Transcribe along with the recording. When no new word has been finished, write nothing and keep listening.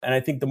And I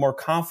think the more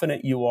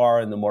confident you are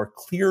and the more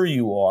clear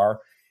you are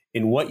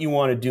in what you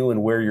want to do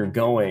and where you're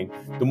going,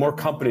 the more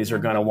companies are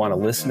going to want to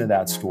listen to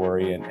that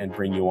story and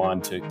bring you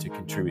on to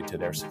contribute to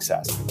their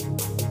success.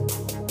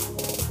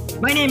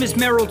 My name is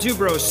Merrill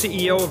Dubrow,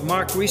 CEO of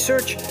Mark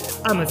Research.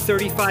 I'm a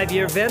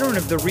 35-year veteran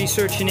of the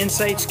research and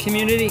insights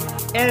community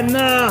and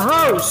the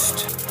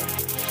host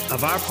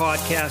of our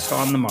podcast,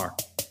 On the Mark.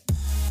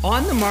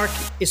 On the Mark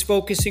is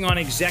focusing on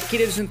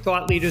executives and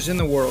thought leaders in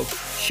the world,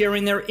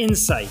 sharing their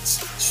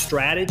insights,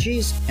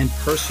 strategies, and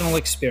personal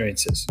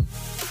experiences.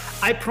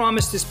 I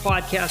promise this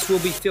podcast will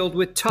be filled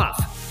with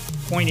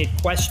tough, pointed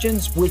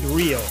questions with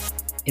real,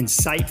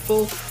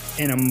 insightful,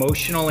 and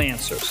emotional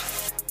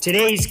answers.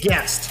 Today's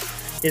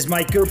guest is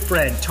my good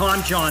friend,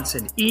 Tom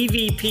Johnson,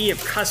 EVP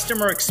of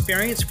Customer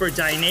Experience for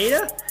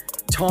Dynata.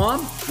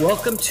 Tom,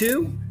 welcome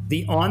to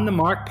the On the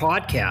Mark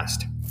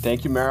podcast.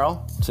 Thank you,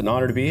 Merrill. It's an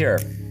honor to be here.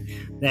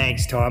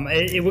 Thanks, Tom.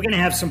 We're going to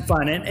have some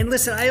fun. And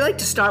listen, I like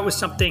to start with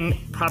something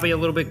probably a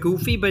little bit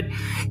goofy, but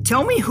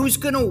tell me who's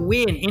going to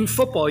win in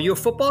football. You a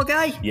football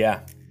guy? Yeah,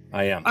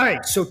 I am. All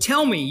right. So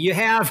tell me, you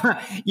have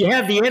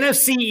the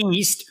NFC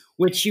East,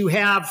 which you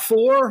have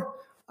four,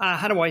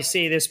 how do I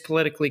say this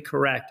politically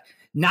correct?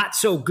 Not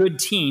so good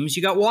teams.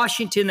 You got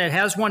Washington that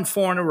has won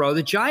 4 in a row.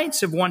 The Giants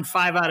have won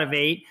 5 out of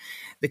 8.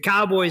 The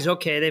Cowboys,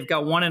 okay, they've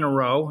got 1 in a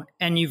row.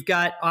 And you've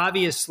got,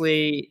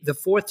 obviously, the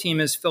fourth team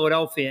is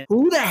Philadelphia.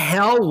 Who the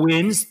hell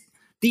wins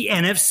the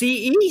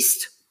NFC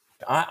East?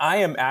 I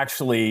am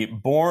actually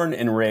born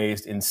and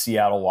raised in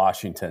Seattle,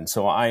 Washington.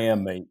 So I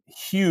am a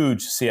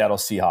huge Seattle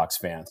Seahawks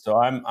fan. So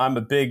I'm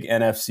a big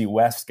NFC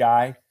West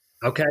guy.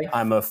 Okay.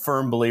 I'm a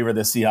firm believer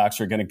the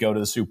Seahawks are going to go to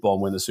the Super Bowl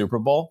and win the Super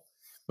Bowl.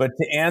 But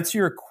to answer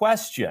your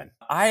question,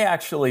 I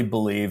actually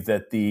believe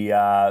that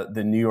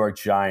the New York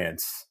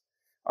Giants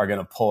are going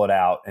to pull it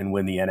out and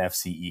win the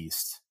NFC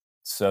East.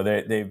 So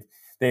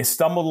they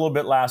stumbled a little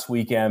bit last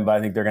weekend, but I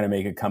think they're going to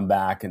make a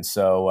comeback. And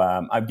so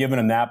I've given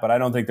them that, but I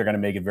don't think they're going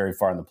to make it very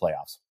far in the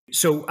playoffs.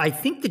 So I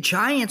think the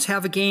Giants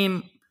have a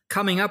game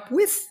coming up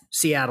with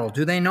Seattle,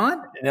 do they not?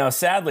 No,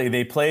 sadly,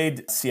 they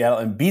played Seattle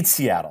and beat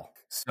Seattle.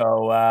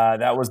 So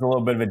that was a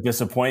little bit of a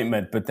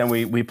disappointment. But then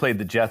we played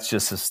the Jets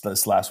just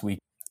this last week.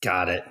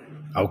 Got it.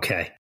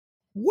 Okay.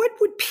 What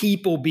would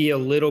people be a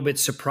little bit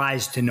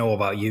surprised to know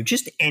about you?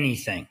 Just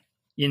anything.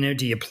 You know,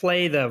 do you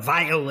play the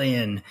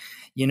violin?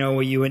 You know,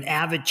 are you an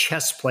avid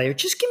chess player?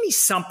 Just give me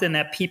something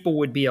that people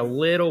would be a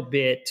little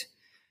bit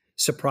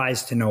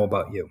surprised to know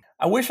about you.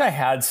 I wish I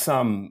had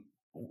some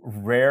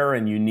rare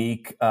and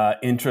unique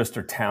interest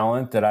or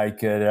talent that I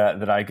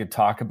could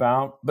talk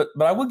about. But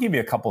I will give you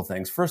a couple of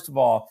things. First of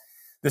all,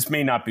 this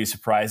may not be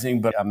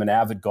surprising, but I'm an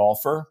avid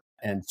golfer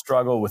and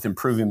struggle with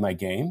improving my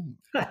game.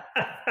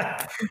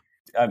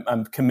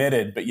 I'm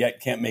committed, but yet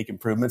can't make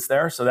improvements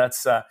there. So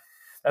that's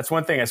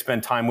one thing I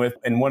spend time with.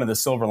 And one of the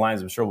silver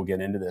linings, I'm sure we'll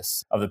get into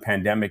this, of the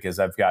pandemic is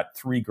I've got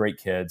 3 great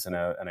kids and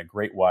a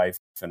great wife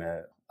and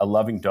a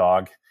loving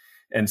dog.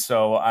 And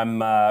so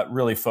I'm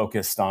really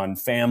focused on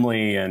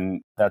family.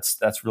 And that's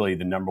really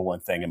the number one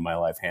thing in my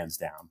life, hands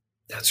down.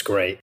 That's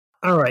great.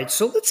 All right.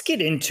 So let's get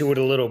into it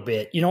a little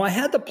bit. You know, I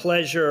had the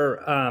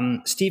pleasure,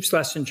 Steve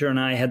Schlesinger and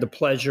I had the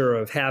pleasure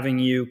of having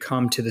you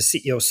come to the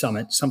CEO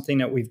Summit, something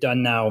that we've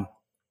done now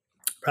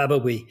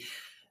probably,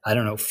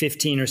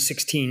 15 or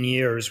 16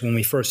 years when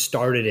we first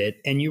started it.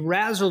 And you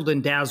razzled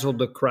and dazzled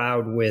the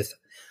crowd with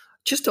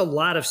just a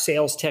lot of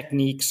sales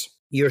techniques.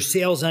 Your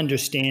sales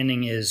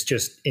understanding is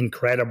just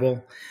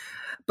incredible.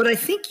 But I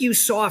think you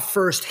saw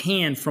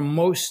firsthand from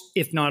most,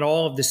 if not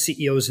all, of the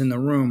CEOs in the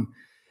room,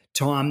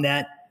 Tom,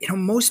 that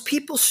most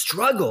people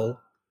struggle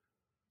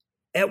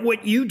at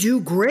what you do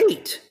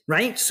great,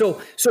 right?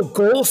 So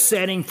goal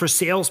setting for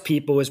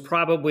salespeople is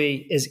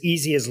probably as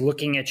easy as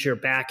looking at your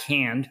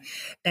backhand,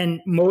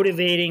 and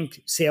motivating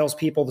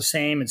salespeople the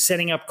same, and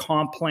setting up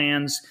comp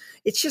plans.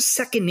 It's just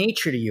second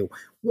nature to you.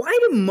 Why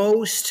do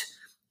most,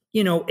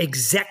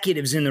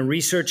 executives in the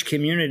research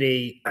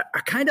community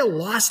are kind of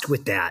lost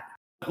with that?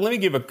 Let me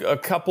give a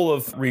couple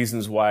of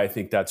reasons why I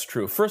think that's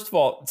true. First of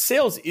all,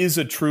 sales is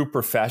a true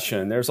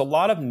profession. There's a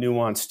lot of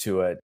nuance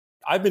to it.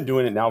 I've been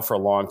doing it now for a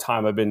long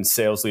time. I've been in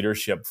sales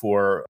leadership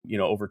for,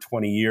 over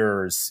 20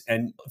 years.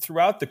 And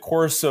throughout the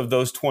course of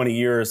those 20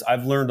 years,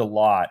 I've learned a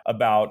lot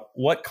about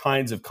what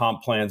kinds of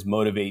comp plans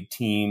motivate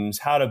teams,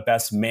 how to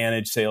best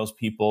manage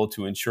salespeople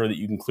to ensure that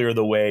you can clear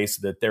the way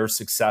so that they're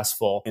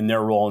successful in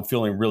their role and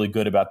feeling really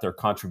good about their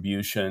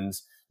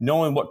contributions.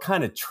 Knowing what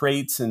kind of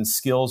traits and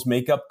skills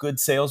make up good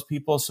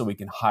salespeople so we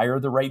can hire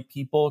the right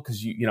people.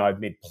 Because, I've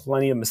made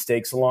plenty of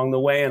mistakes along the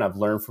way and I've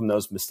learned from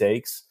those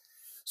mistakes.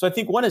 So I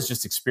think one is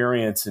just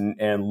experience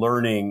and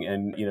learning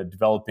and,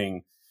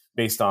 developing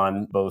based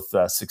on both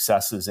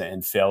successes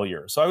and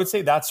failures. So I would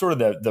say that's sort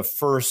of the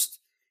first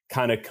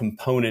kind of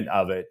component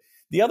of it.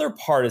 The other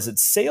part is that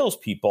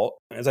salespeople,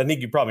 as I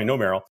think you probably know,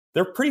 Merrill,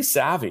 they're pretty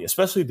savvy,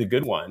 especially the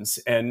good ones.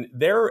 And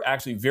they're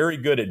actually very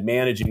good at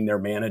managing their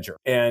manager.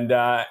 And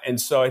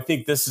so I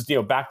think this is,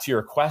 back to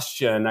your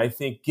question, I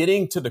think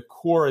getting to the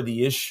core of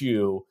the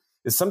issue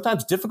is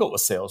sometimes difficult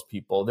with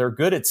salespeople. They're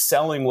good at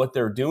selling what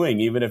they're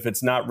doing, even if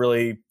it's not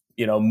really,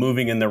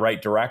 moving in the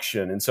right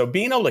direction. And so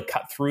being able to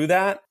cut through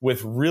that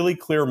with really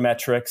clear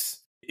metrics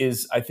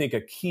is, I think,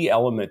 a key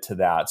element to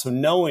that. So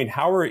knowing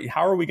how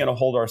are we going to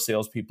hold our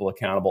salespeople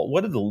accountable?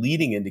 What are the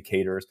leading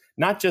indicators,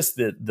 not just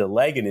the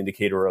lagging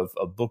indicator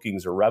of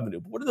bookings or revenue,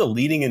 but what are the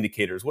leading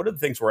indicators? What are the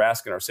things we're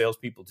asking our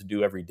salespeople to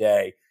do every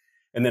day?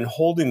 And then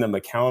holding them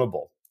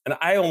accountable. And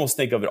I almost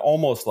think of it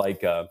almost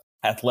like a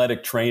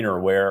athletic trainer,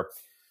 where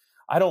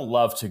I don't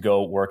love to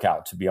go work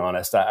out, to be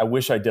honest. I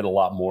wish I did a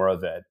lot more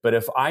of it. But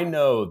if I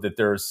know that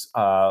there's,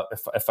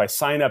 if I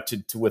sign up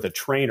to with a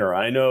trainer,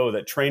 I know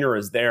that trainer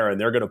is there and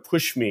they're going to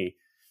push me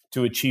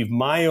to achieve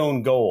my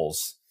own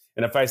goals.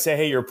 And if I say,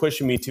 hey, you're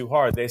pushing me too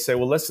hard, they say,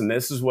 well, listen,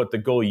 this is what the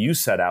goal you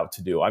set out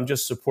to do. I'm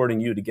just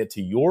supporting you to get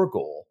to your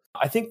goal.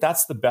 I think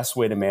that's the best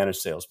way to manage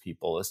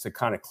salespeople, is to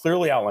kind of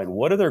clearly outline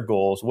what are their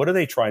goals, what are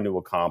they trying to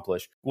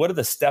accomplish, what are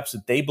the steps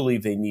that they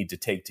believe they need to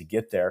take to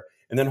get there,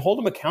 and then hold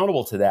them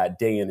accountable to that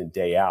day in and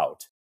day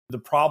out. The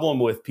problem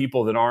with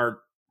people that aren't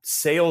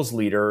sales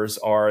leaders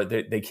are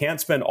that they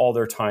can't spend all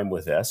their time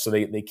with this, so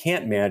they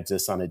can't manage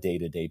this on a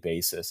day-to-day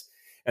basis.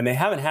 And they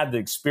haven't had the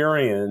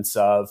experience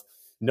of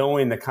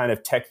knowing the kind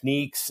of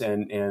techniques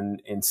and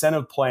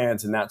incentive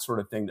plans and that sort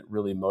of thing that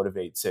really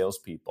motivate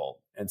salespeople.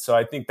 And so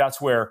I think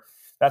that's where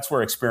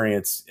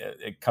experience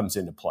it comes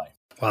into play.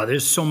 Wow,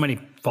 there's so many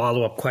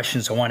follow-up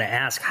questions I want to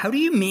ask. How do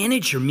you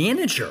manage your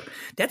manager?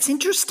 That's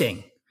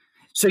interesting.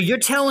 So you're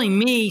telling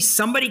me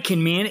somebody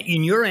can manage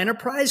in your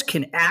enterprise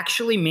can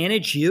actually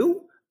manage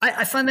you?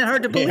 I find that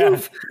hard to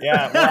believe.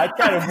 Yeah. Well, I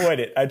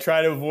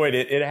try to avoid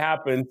it. It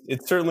happens.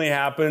 It certainly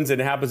happens. And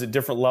it happens at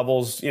different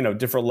levels,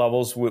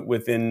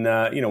 within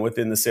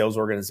the sales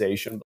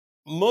organization.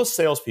 Most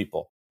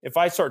salespeople, if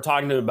I start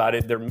talking to them about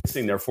it, they're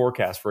missing their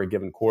forecast for a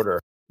given quarter.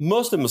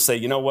 Most of them will say,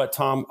 you know what,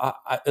 Tom,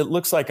 it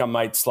looks like I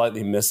might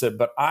slightly miss it,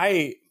 but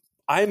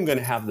I'm going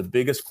to have the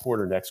biggest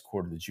quarter next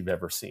quarter that you've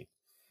ever seen.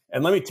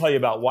 And let me tell you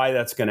about why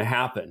that's going to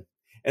happen.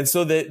 And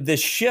so the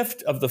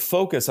shift of the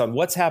focus on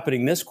what's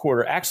happening this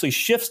quarter actually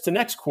shifts to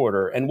next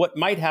quarter and what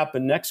might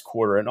happen next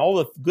quarter and all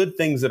the good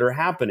things that are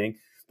happening,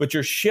 but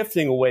you're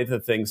shifting away the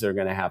things that are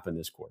going to happen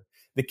this quarter.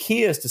 The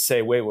key is to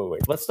say, wait.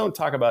 Let's don't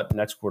talk about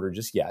next quarter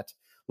just yet.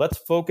 Let's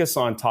focus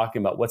on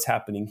talking about what's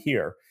happening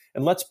here.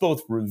 And let's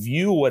both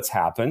review what's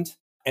happened,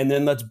 and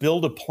then let's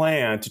build a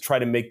plan to try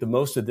to make the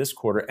most of this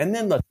quarter, and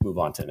then let's move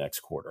on to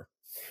next quarter.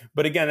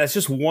 But again, that's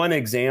just one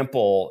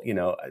example.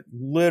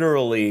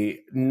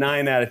 Literally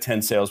 9 out of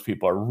 10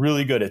 salespeople are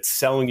really good at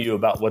selling you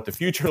about what the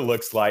future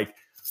looks like,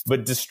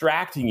 but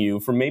distracting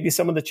you from maybe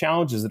some of the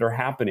challenges that are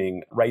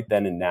happening right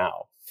then and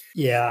now.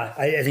 Yeah,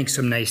 I think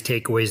some nice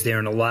takeaways there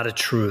and a lot of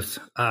truth.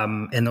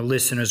 And the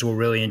listeners will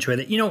really enjoy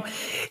that.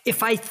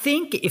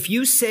 If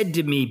you said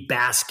to me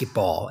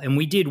basketball, and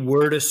we did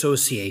word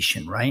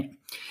association, right?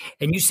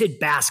 And you said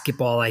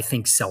basketball, I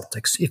think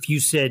Celtics. If you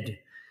said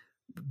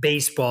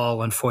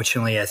baseball,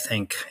 unfortunately, I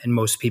think, and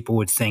most people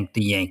would think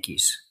the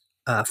Yankees.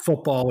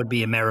 Football would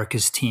be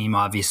America's team,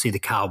 obviously the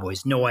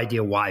Cowboys. No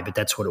idea why, but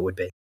that's what it would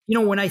be.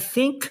 When I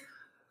think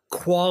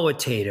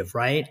qualitative,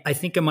 right? I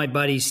think of my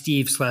buddy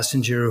Steve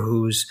Schlesinger,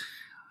 who's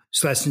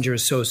Schlesinger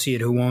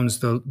Associate, who owns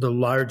the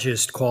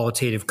largest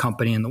qualitative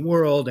company in the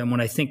world. And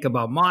when I think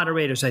about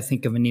moderators, I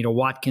think of Anita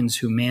Watkins,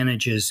 who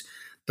manages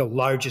the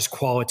largest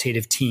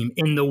qualitative team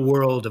in the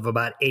world of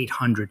about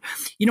 800.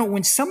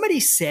 When somebody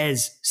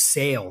says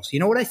sales, you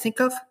know what I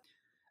think of?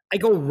 I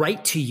go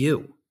right to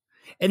you.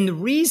 And the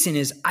reason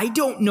is I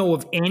don't know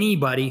of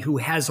anybody who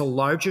has a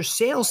larger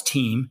sales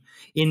team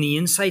in the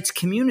insights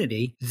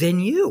community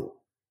than you.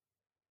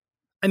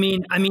 I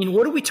mean,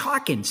 what are we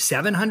talking?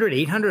 700,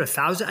 800,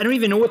 1,000? I don't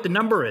even know what the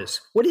number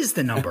is. What is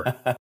the number?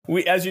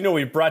 As you know,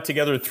 we brought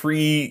together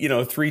three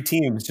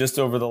teams just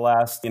over the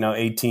last,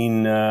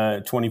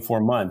 18, 24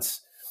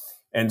 months.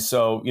 And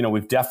so,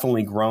 we've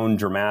definitely grown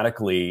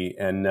dramatically.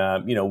 And,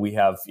 we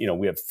have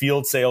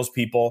field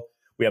salespeople,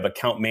 we have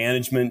account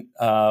management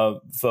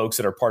folks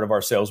that are part of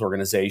our sales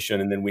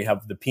organization. And then we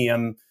have the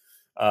PM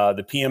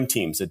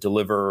teams that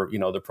deliver,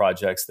 the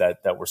projects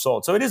that were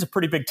sold. So it is a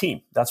pretty big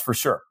team. That's for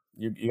sure.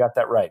 You got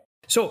that right.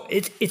 So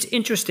it's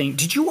interesting.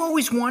 Did you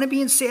always want to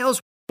be in sales?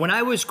 When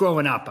I was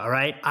growing up, all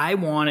right, I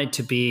wanted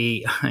to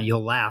be,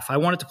 you'll laugh, I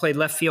wanted to play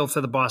left field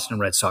for the Boston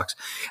Red Sox.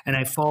 And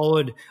I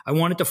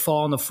wanted to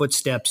fall in the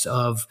footsteps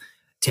of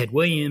Ted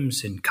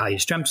Williams and Kai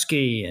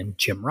Yastrzemski and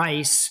Jim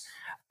Rice.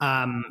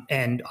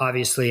 And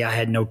obviously I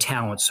had no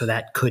talent, so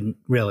that couldn't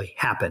really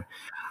happen.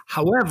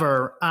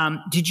 However,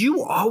 did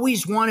you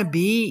always want to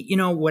be,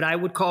 what I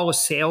would call a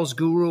sales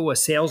guru, a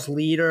sales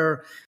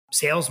leader,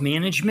 sales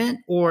management,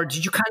 or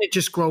did you kind of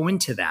just grow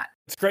into that?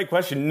 It's a great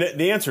question.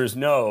 The answer is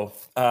no.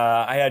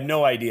 I had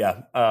no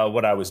idea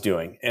what I was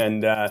doing.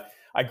 And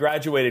I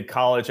graduated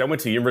college. I went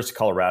to the University of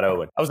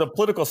Colorado, and I was a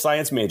political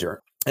science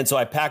major. And so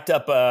I packed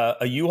up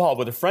a U-Haul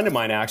with a friend of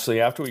mine,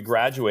 actually, after we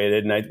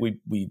graduated. And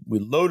we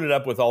loaded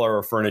up with all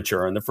our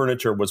furniture. And the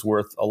furniture was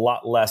worth a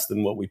lot less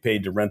than what we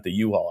paid to rent the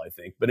U-Haul, I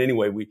think. But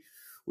anyway, we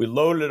We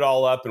loaded it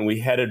all up and we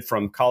headed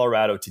from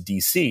Colorado to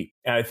DC.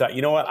 And I thought,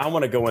 you know what? I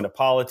want to go into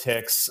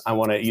politics. I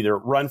want to either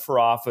run for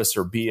office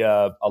or be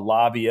a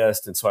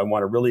lobbyist. And so I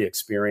want to really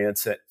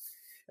experience it.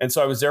 And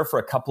so I was there for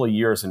a couple of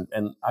years and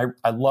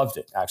I loved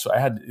it. Actually,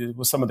 it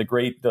was some of the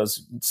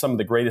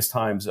greatest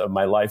times of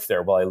my life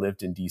there while I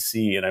lived in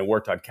DC, and I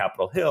worked on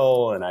Capitol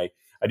Hill and I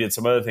did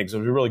some other things. It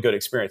was a really good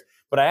experience.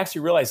 But I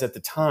actually realized at the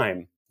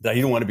time that I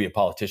didn't want to be a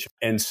politician.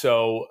 And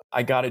so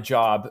I got a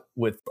job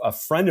with a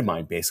friend of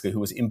mine, basically,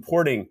 who was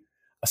importing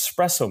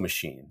espresso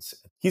machines.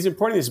 He's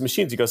importing these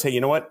machines. He goes, hey,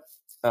 you know what?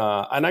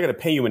 I'm not going to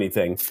pay you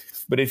anything,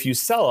 but if you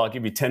sell, I'll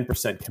give you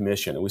 10%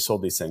 commission. And we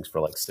sold these things for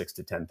like $6,000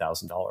 to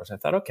 $10,000. I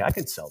thought, okay, I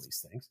can sell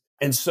these things.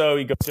 And so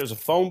he goes, there's a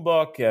phone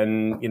book,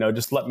 and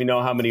just let me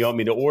know how many you want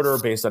me to order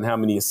based on how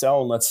many you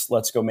sell, and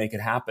let's go make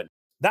it happen.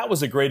 That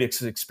was a great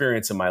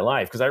experience in my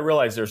life because I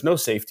realized there's no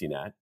safety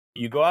net.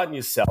 You go out and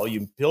you sell,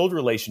 you build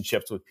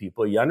relationships with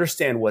people, you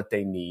understand what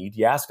they need,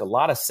 you ask a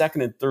lot of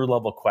second and third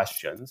level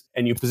questions,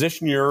 and you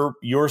position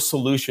your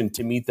solution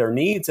to meet their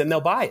needs, and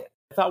they'll buy it.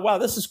 I thought, wow,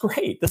 this is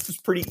great. This is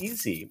pretty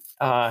easy.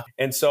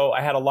 And so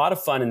I had a lot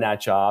of fun in that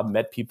job,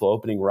 met people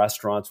opening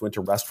restaurants, went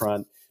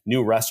to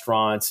new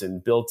restaurants,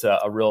 and built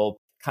a real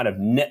kind of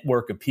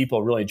network of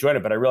people, really enjoyed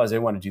it. But I realized I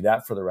didn't want to do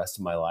that for the rest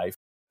of my life.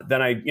 Then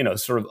I,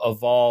 sort of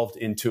evolved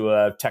into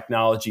a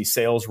technology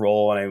sales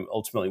role, and I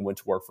ultimately went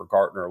to work for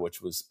Gartner,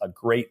 which was a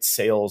great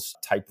sales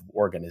type of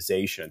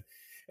organization.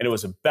 And it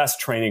was the best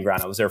training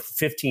ground. I was there for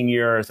 15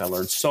 years. I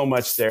learned so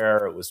much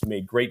there.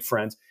 Made great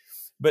friends,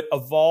 but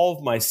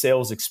evolved my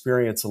sales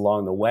experience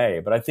along the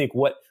way. But I think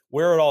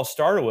where it all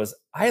started was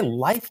I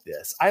like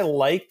this. I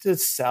like to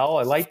sell.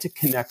 I like to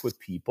connect with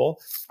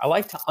people. I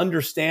like to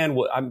understand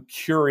I'm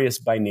curious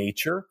by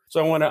nature.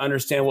 So I want to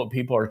understand what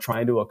people are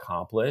trying to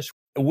accomplish.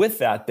 With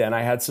that, then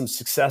I had some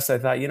success. I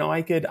thought,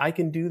 I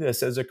can do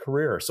this as a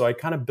career. So I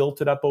kind of built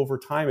it up over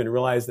time and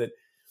realized that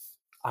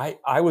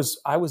I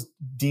was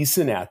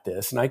decent at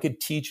this, and I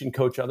could teach and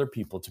coach other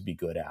people to be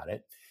good at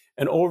it.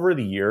 And over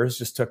the years,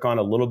 just took on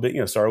a little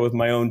bit, started with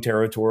my own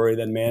territory,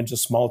 then managed a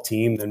small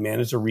team, then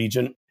managed a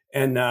region,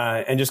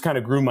 and just kind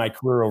of grew my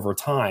career over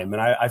time.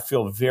 And I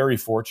feel very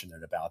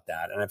fortunate about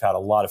that. And I've had a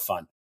lot of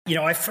fun.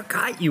 I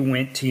forgot you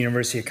went to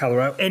University of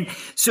Colorado. And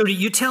so are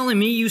you telling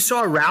me you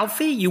saw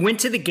Ralphie? You went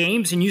to the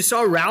games and you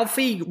saw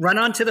Ralphie run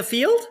onto the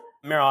field?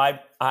 Meryl,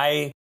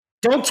 I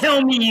don't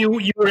tell me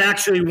you were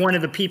actually one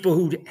of the people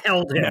who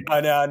held him. No,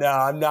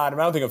 I'm not. I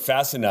don't think I'm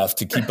fast enough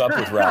to keep up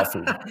with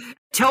Ralphie.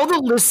 Tell the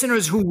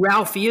listeners who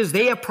Ralphie is.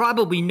 They have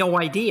probably no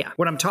idea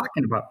what I'm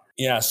talking about.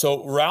 Yeah,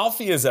 so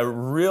Ralphie is a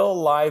real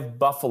live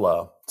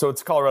buffalo. So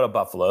it's Colorado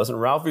buffaloes,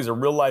 and Ralphie's a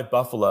real live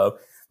buffalo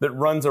that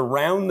runs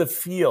around the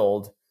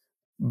field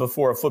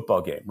before a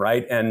football game,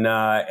 right?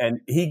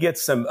 And he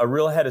gets a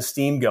real head of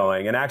steam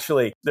going. And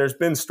actually, there's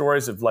been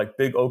stories of like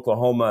big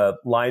Oklahoma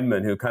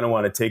linemen who kind of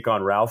want to take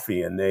on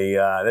Ralphie, and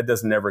that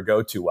doesn't ever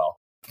go too well.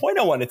 The point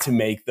I wanted to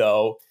make,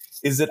 though,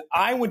 is that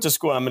I went to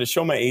school. I'm going to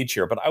show my age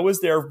here, but I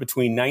was there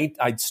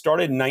I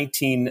started in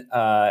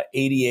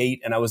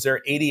 1988, and I was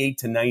there 88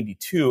 to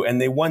 92, and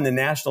they won the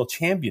national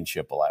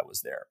championship while I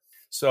was there.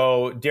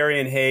 So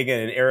Darian Hagan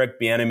and Eric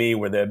Bieniemy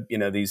were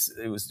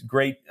it was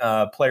great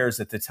players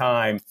at the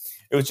time.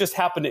 It was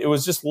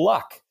just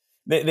luck.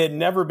 They'd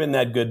never been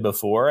that good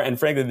before, and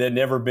frankly, they'd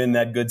never been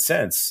that good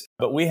since.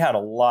 But we had a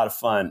lot of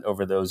fun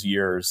over those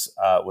years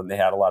when they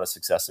had a lot of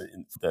success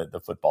in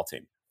the football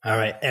team. All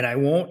right. And I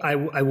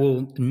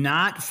will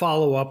not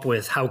follow up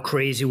with how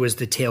crazy was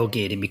the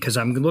tailgating, because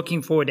I'm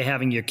looking forward to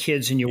having your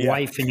kids and your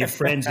wife and your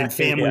friends and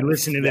family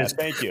listen to this.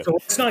 Thank you. So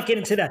let's not get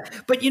into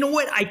that. But you know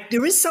what?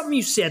 There is something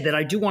you said that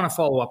I do want to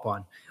follow up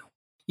on.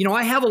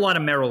 I have a lot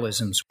of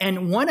Merrillisms.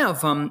 And one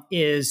of them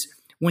is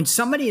when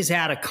somebody is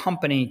at a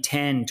company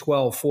 10,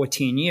 12,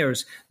 14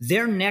 years,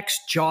 their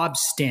next job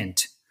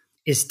stint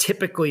is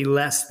typically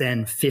less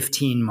than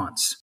 15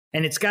 months.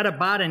 And it's got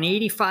about an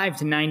 85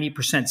 to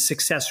 90%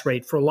 success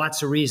rate for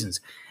lots of reasons.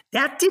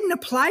 That didn't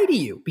apply to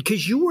you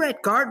because you were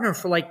at Gartner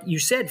for, like you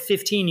said,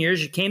 15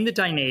 years. You came to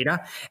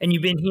Dynata, and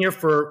you've been here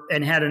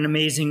and had an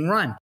amazing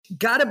run.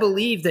 Got to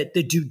believe that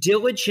the due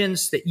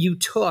diligence that you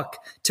took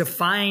to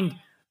find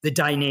the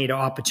Dynata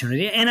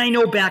opportunity, and I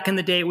know back in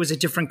the day it was a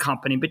different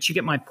company, but you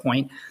get my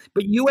point.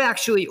 But you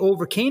actually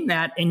overcame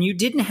that, and you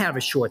didn't have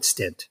a short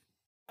stint.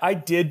 I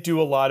did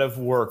do a lot of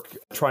work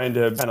trying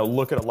to kind of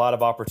look at a lot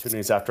of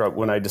opportunities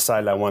when I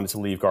decided I wanted to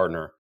leave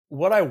Gartner.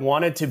 What I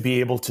wanted to be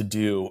able to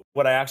do,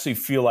 what I actually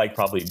feel like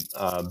probably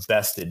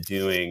best at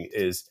doing,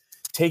 is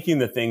taking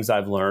the things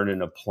I've learned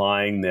and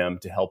applying them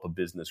to help a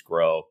business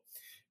grow.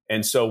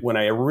 And so when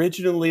I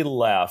originally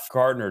left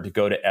Gartner to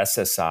go to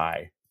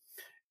SSI,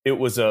 it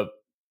was a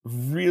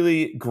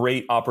really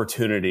great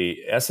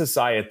opportunity.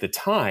 SSI at the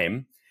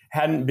time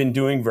hadn't been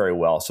doing very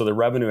well. So the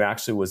revenue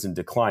actually was in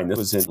decline. This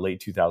was in late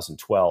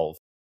 2012.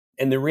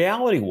 And the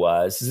reality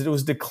is that it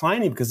was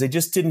declining because they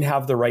just didn't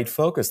have the right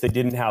focus. They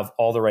didn't have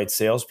all the right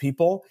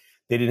salespeople.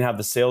 They didn't have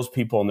the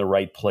salespeople in the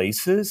right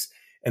places.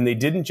 And they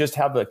didn't just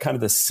have the kind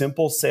of the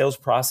simple sales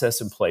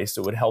process in place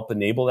that would help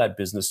enable that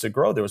business to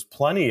grow. There was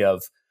plenty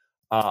of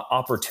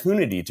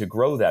opportunity to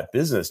grow that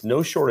business,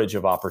 no shortage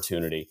of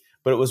opportunity.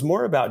 But it was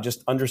more about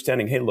just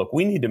understanding, hey, look,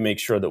 we need to make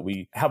sure that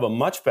we have a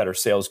much better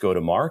sales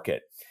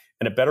go-to-market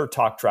and a better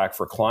talk track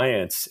for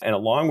clients. And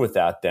along with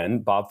that, then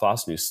Bob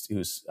Fossen,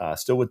 who's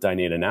still with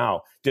Dynata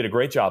now, did a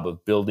great job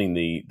of building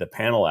the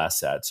panel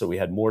asset. So we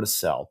had more to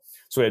sell.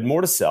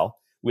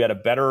 We had a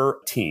better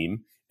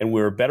team, and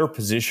we were better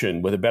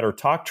positioned with a better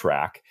talk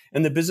track,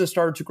 and the business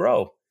started to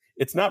grow.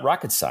 It's not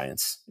rocket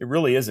science. It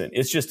really isn't.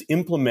 It's just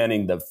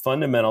implementing the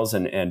fundamentals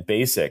and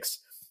basics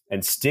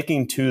and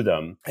sticking to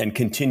them and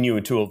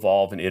continuing to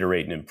evolve and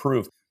iterate and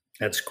improve.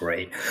 That's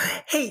great.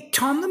 Hey,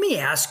 Tom, let me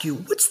ask you,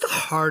 what's the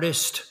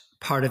hardest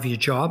part of your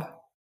job?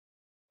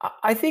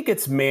 I think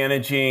it's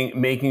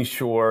making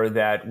sure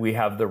that we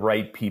have the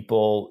right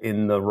people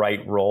in the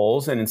right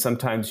roles. And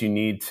sometimes you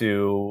need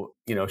to,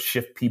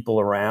 shift people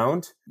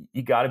around.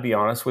 You got to be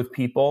honest with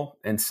people.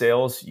 And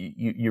sales,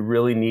 you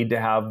really need to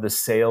have the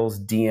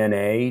sales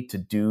DNA to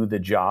do the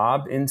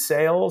job in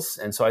sales.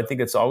 And so I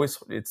think that's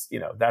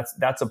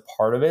a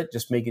part of it,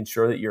 just making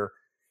sure that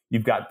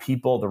you've got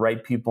people, the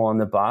right people on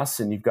the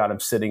bus, and you've got them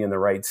sitting in the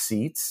right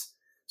seats,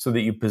 so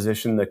that you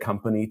position the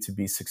company to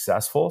be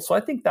successful. So I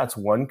think that's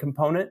one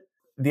component.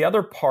 The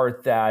other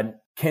part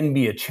that can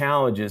be a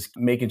challenge is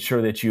making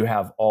sure that you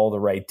have all the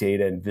right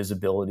data and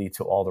visibility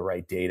to all the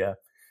right data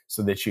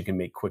so that you can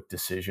make quick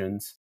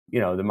decisions.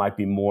 There might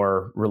be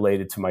more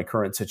related to my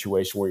current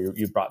situation where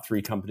you brought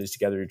 3 companies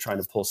together, you're trying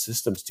to pull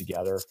systems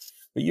together,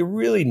 but you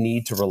really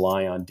need to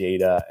rely on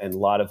data and a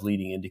lot of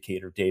leading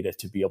indicator data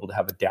to be able to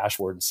have a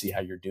dashboard and see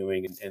how you're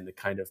doing and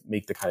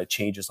make the kind of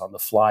changes on the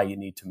fly you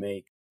need to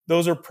make.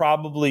 Those are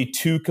probably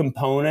 2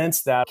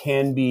 components that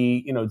can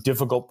be,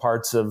 difficult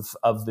parts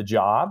of the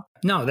job.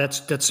 No,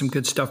 that's some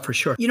good stuff for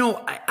sure.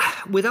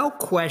 Without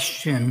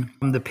question,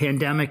 the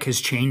pandemic has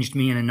changed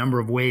me in a number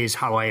of ways,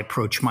 how I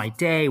approach my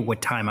day,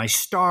 what time I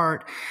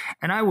start.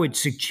 And I would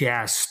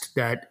suggest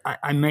that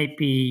I might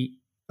be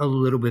a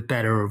little bit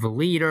better of a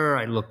leader.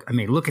 I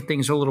may look at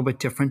things a little bit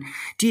different.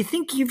 Do you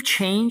think you've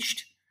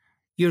changed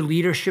your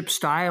leadership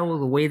style,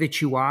 the way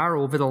that you are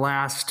over the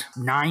last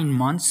 9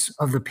 months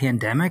of the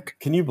pandemic?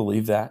 Can you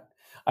believe that?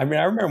 I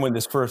remember when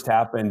this first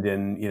happened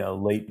in,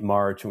 late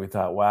March, and we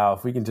thought, wow,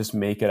 if we can just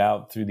make it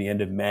out through the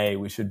end of May,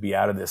 we should be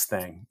out of this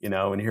thing,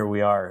 and here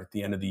we are at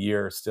the end of the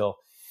year, still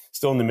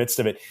in the midst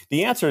of it.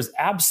 The answer is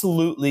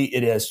absolutely,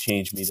 it has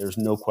changed me. There's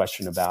no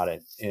question about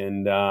it.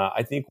 And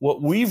I think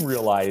what we've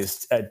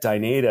realized at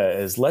Dynata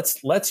is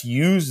let's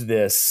use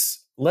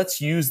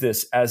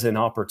this as an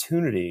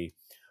opportunity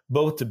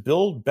both to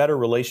build better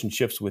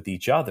relationships with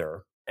each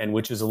other, and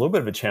which is a little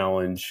bit of a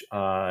challenge,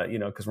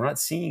 because we're not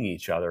seeing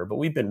each other, but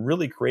we've been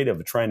really creative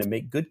at trying to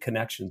make good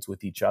connections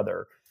with each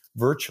other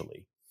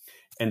virtually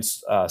and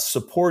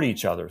support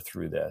each other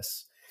through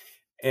this.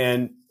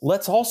 And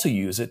let's also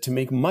use it to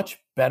make much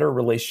better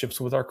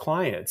relationships with our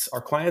clients.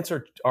 Our clients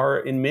are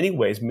in many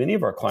ways, many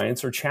of our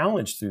clients are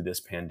challenged through this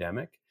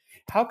pandemic.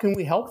 How can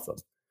we help them?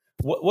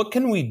 What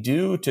can we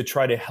do to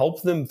try to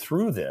help them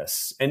through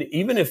this? And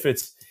even if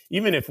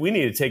we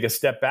need to take a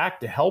step back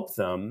to help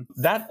them,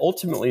 that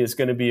ultimately is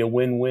going to be a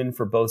win-win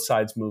for both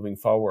sides moving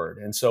forward.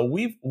 And so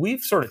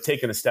we've sort of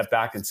taken a step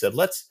back and said,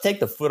 let's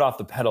take the foot off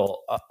the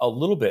pedal a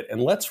little bit,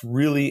 and let's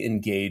really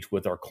engage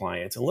with our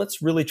clients, and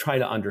let's really try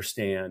to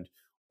understand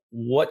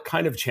what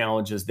kind of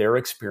challenges they're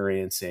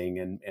experiencing.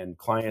 And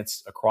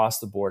clients across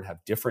the board have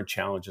different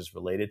challenges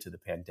related to the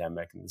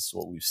pandemic, and this is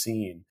what we've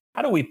seen.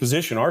 How do we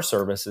position our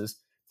services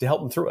to help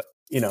them through it?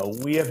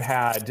 We have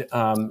had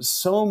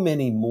so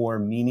many more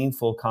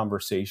meaningful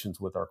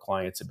conversations with our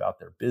clients about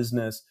their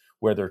business,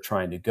 where they're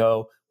trying to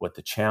go, what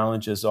the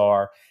challenges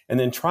are, and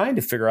then trying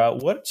to figure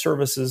out what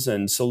services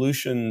and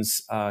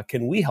solutions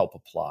can we help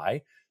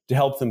apply to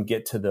help them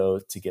get to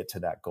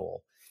that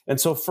goal. And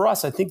so for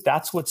us, I think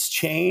that's what's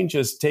changed,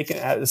 is taking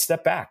a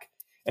step back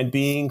and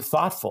being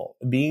thoughtful,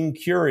 being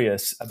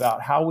curious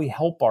about how we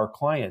help our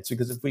clients.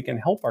 Because if we can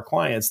help our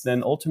clients,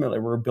 then ultimately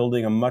we're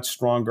building a much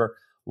stronger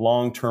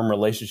long-term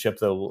relationship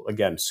that will,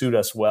 again, suit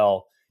us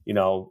well,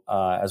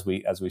 as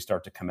we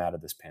start to come out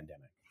of this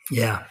pandemic.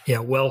 Yeah,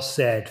 well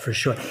said, for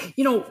sure.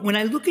 When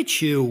I look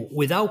at you,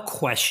 without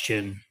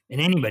question, and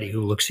anybody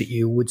who looks at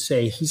you would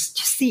say he's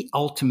just the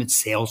ultimate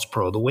sales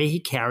pro. The way he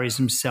carries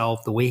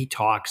himself, the way he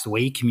talks, the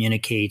way he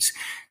communicates,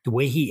 the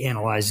way he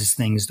analyzes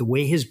things, the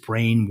way his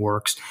brain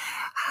works.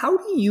 How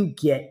do you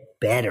get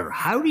better?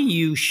 How do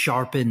you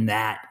sharpen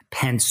that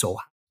pencil?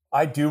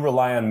 I do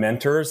rely on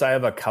mentors. I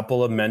have a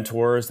couple of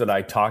mentors that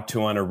I talk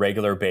to on a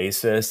regular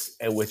basis,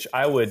 which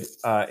I would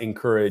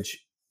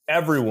encourage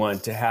everyone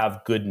to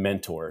have good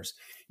mentors.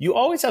 You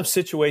always have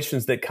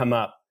situations that come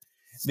up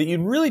that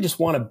you really just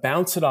want to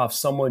bounce it off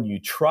someone you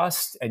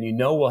trust and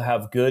will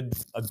have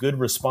a good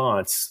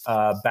response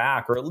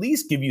back, or at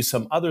least give you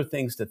some other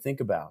things to think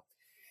about.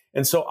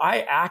 And so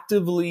I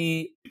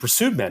actively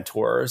pursued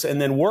mentors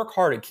and then work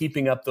hard at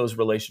keeping up those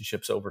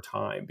relationships over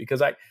time,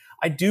 because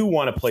I do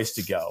want a place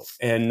to go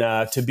and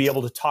to be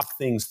able to talk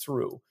things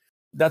through.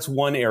 That's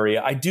one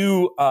area. I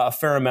do a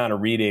fair amount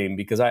of reading,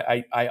 because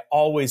I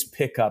always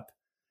pick up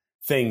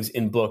things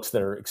in books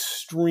that are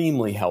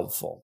extremely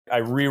helpful. I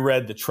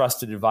reread The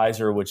Trusted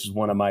Advisor, which is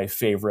one of my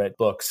favorite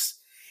books.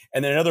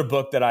 And then another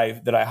book that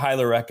I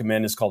highly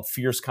recommend is called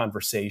Fierce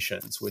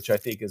Conversations, which I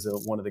think is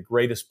one of the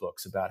greatest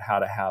books about how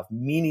to have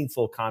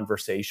meaningful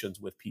conversations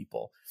with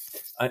people.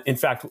 In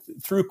fact,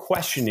 through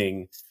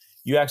questioning,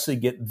 you actually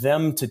get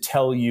them to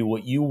tell you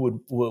what you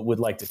would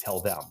like to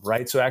tell them,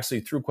 right? So actually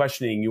through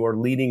questioning, you are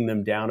leading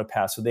them down a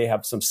path so they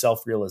have some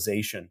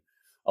self-realization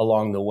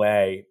along the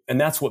way.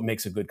 And that's what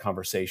makes a good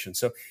conversation.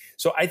 So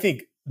I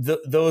think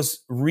those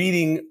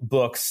reading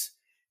books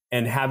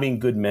and having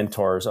good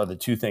mentors are the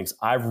two things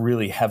I've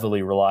really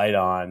heavily relied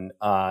on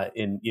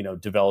in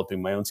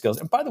developing my own skills.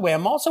 And by the way,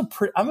 I'm also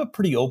I'm a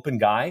pretty open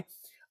guy.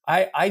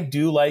 I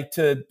do like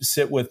to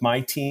sit with my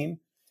team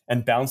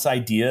and bounce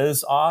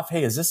ideas off.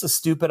 Hey, is this a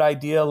stupid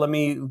idea? Let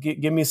me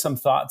give me some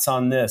thoughts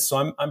on this.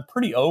 So I'm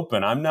pretty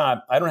open. I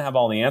don't have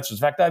all the answers.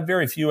 In fact, I have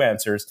very few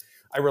answers.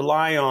 I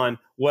rely on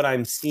what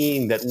I'm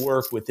seeing that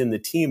work within the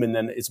team. And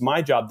then it's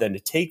my job then to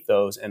take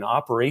those and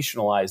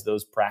operationalize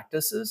those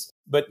practices.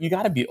 But you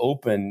got to be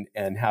open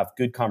and have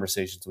good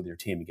conversations with your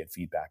team and get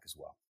feedback as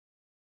well.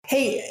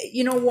 Hey,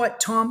 you know what,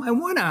 Tom? I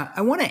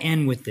wanna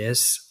end with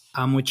this,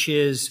 which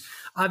is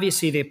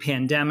obviously the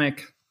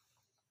pandemic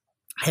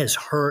has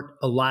hurt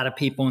a lot of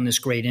people in this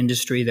great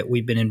industry that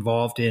we've been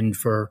involved in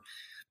for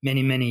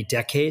many, many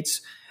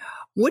decades.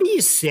 What do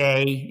you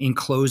say in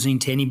closing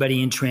to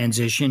anybody in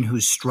transition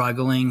who's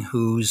struggling,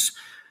 who's,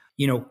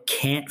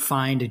 can't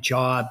find a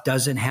job,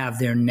 doesn't have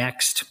their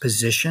next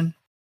position?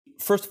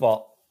 First of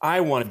all, I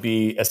want to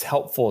be as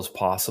helpful as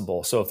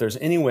possible. So if there's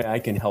any way I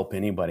can help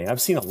anybody, I've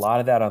seen a lot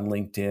of that on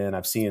LinkedIn.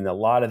 I've seen a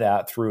lot of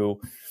that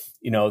through,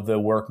 the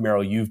work,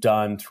 Meryl, you've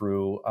done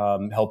through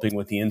helping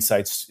with the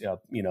insights,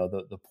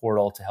 the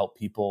portal to help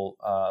people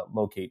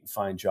locate and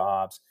find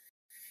jobs.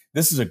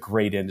 This is a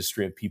great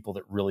industry of people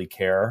that really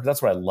care. That's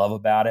what I love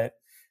about it.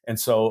 And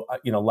so,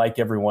 like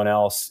everyone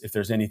else, if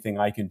there's anything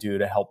I can do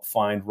to help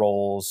find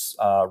roles,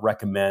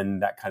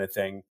 recommend that kind of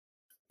thing.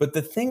 But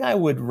the thing I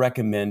would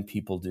recommend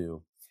people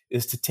do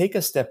is to take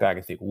a step back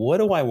and think, what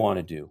do I want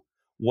to do?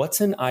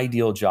 What's an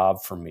ideal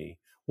job for me?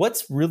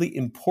 What's really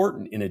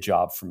important in a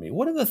job for me?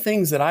 What are the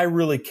things that I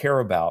really care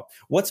about?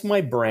 What's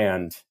my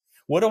brand?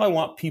 What do I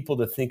want people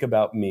to think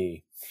about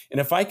me?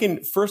 And if I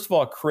can, first of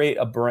all, create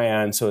a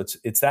brand, so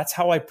that's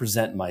how I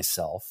present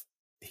myself.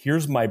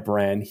 Here's my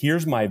brand.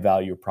 Here's my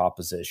value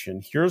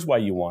proposition. Here's why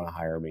you want to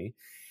hire me.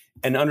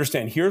 And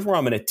understand, here's where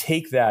I'm going to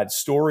take that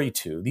story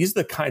to. These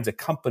are the kinds of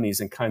companies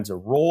and kinds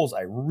of roles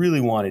I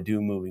really want to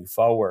do moving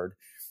forward,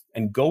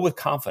 and go with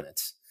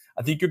confidence.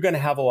 I think you're going to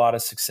have a lot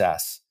of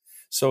success.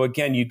 So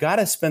again, you got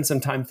to spend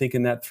some time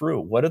thinking that through.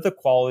 What are the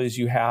qualities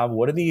you have?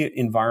 What are the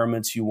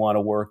environments you want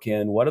to work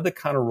in? What are the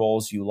kind of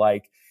roles you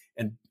like?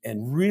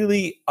 And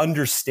really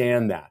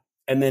understand that.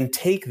 And then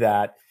take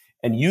that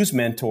and use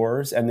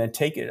mentors, and then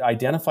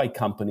identify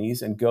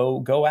companies and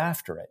go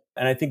after it.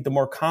 And I think the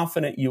more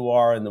confident you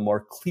are and the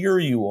more clear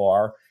you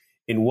are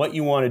in what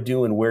you want to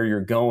do and where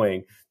you're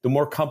going, the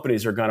more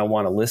companies are going to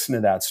want to listen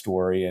to that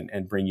story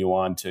and bring you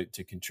on to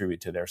contribute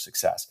to their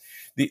success.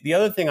 The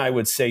other thing I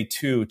would say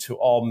too, to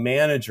all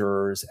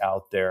managers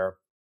out there,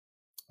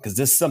 because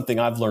this is something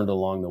I've learned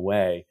along the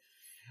way,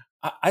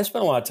 I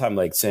spent a lot of time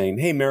saying,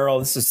 hey, Meryl,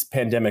 this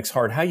pandemic's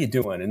hard. How you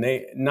doing? And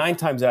they 9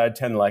 times out of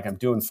 10, I'm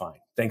doing fine.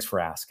 Thanks for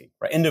asking.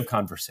 Right? End of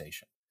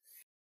conversation.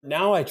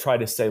 Now I try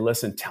to say,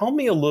 listen, tell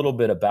me a little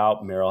bit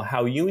about, Meryl,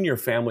 how you and your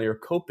family are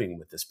coping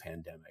with this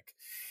pandemic.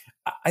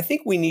 I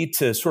think we need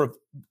to sort of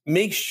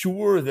make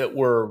sure that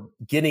we're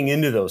getting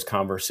into those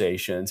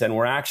conversations and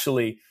we're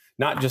actually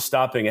not just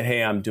stopping at,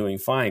 hey, I'm doing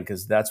fine,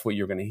 because that's what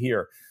you're going to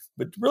hear,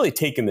 but really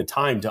taking the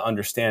time to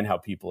understand how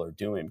people are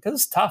doing, because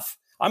it's tough.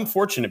 I'm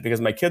fortunate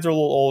because my kids are a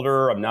little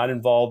older. I'm not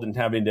involved in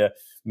having to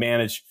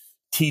manage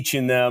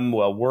teaching them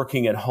while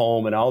working at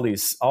home and all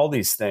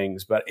these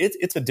things. But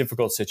it's a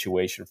difficult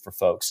situation for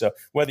folks. So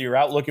whether you're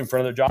out looking for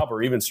another job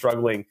or even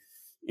struggling,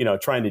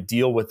 trying to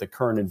deal with the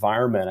current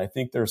environment, I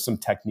think there's some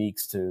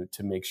techniques to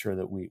make sure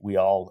that we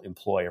all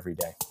employ every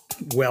day.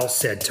 Well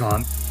said,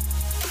 Tom.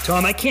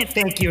 Tom, I can't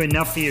thank you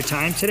enough for your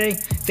time today.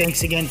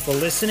 Thanks again for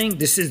listening.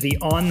 This is the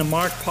On the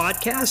Mark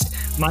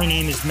podcast. My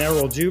name is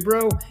Meryl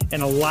Dubrow,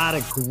 and a lot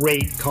of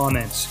great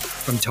comments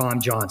from Tom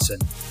Johnson.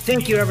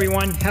 Thank you,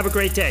 everyone. Have a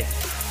great day.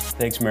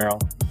 Thanks, Meryl.